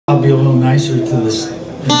I'll be a little nicer to this instrument.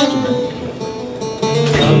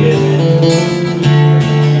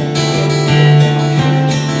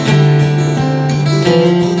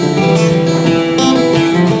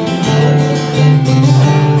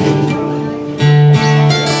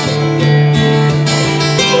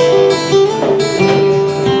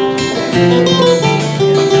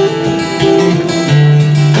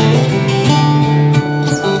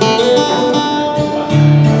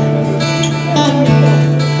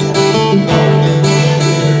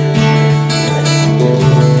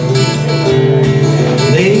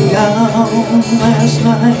 Last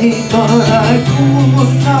night, but I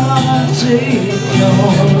could not take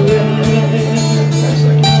your rest.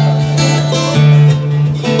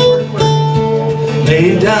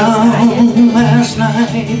 Lay down last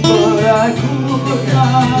night, but I could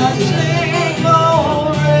not take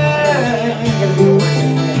your rest.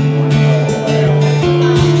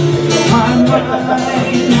 My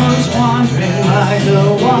mind was wandering like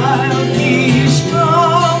the wild geese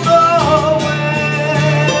from the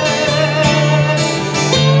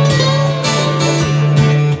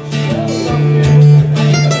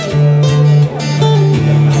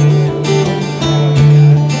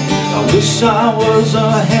I was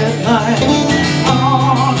a headlight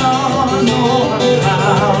on a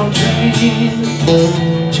northbound train.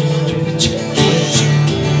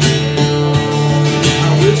 I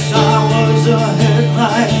wish I was a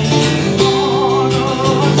headlight on a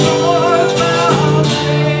northbound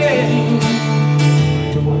train.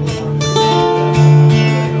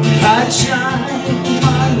 I'd shine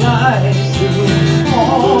my light through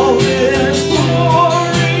all this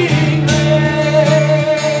pouring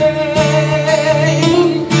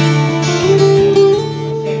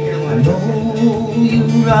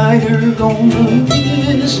rider gonna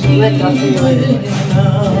miss me when I'm gone.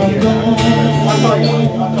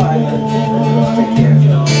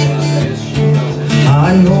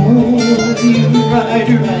 I know you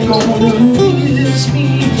rider gonna miss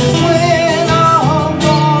me when I'm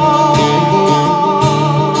gone.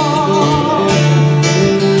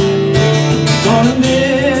 Gonna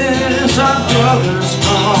miss our brother's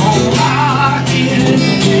song rocking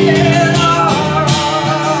in our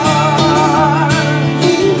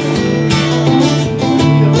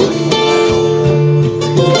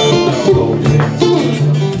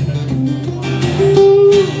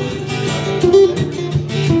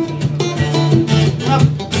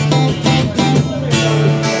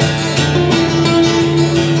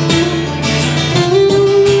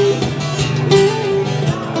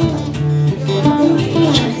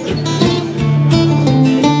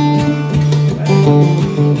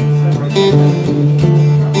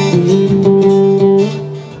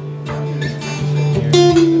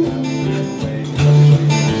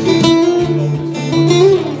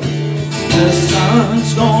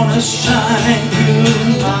gonna shine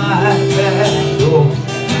through my back door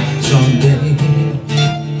someday.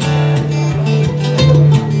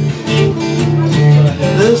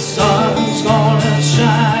 The sun's gonna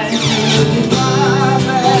shine through my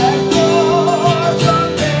back door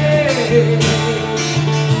someday.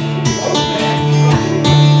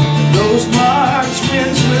 Those March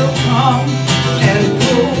winds will come and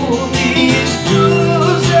pull these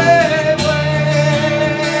blues away.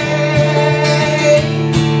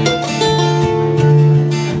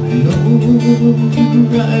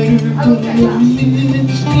 Rider gonna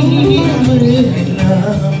miss me when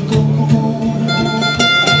I'm gone.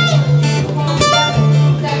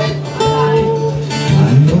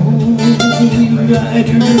 I know you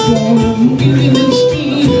rider gonna miss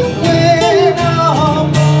me when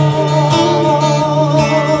I'm gone.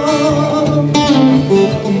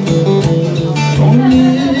 Gonna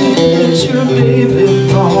miss your baby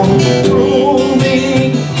from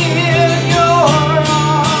roaming in your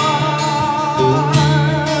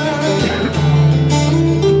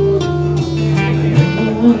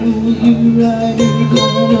you rider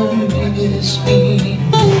gonna miss me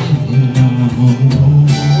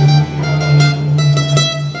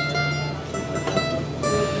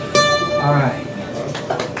All right.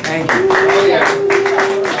 Thank you.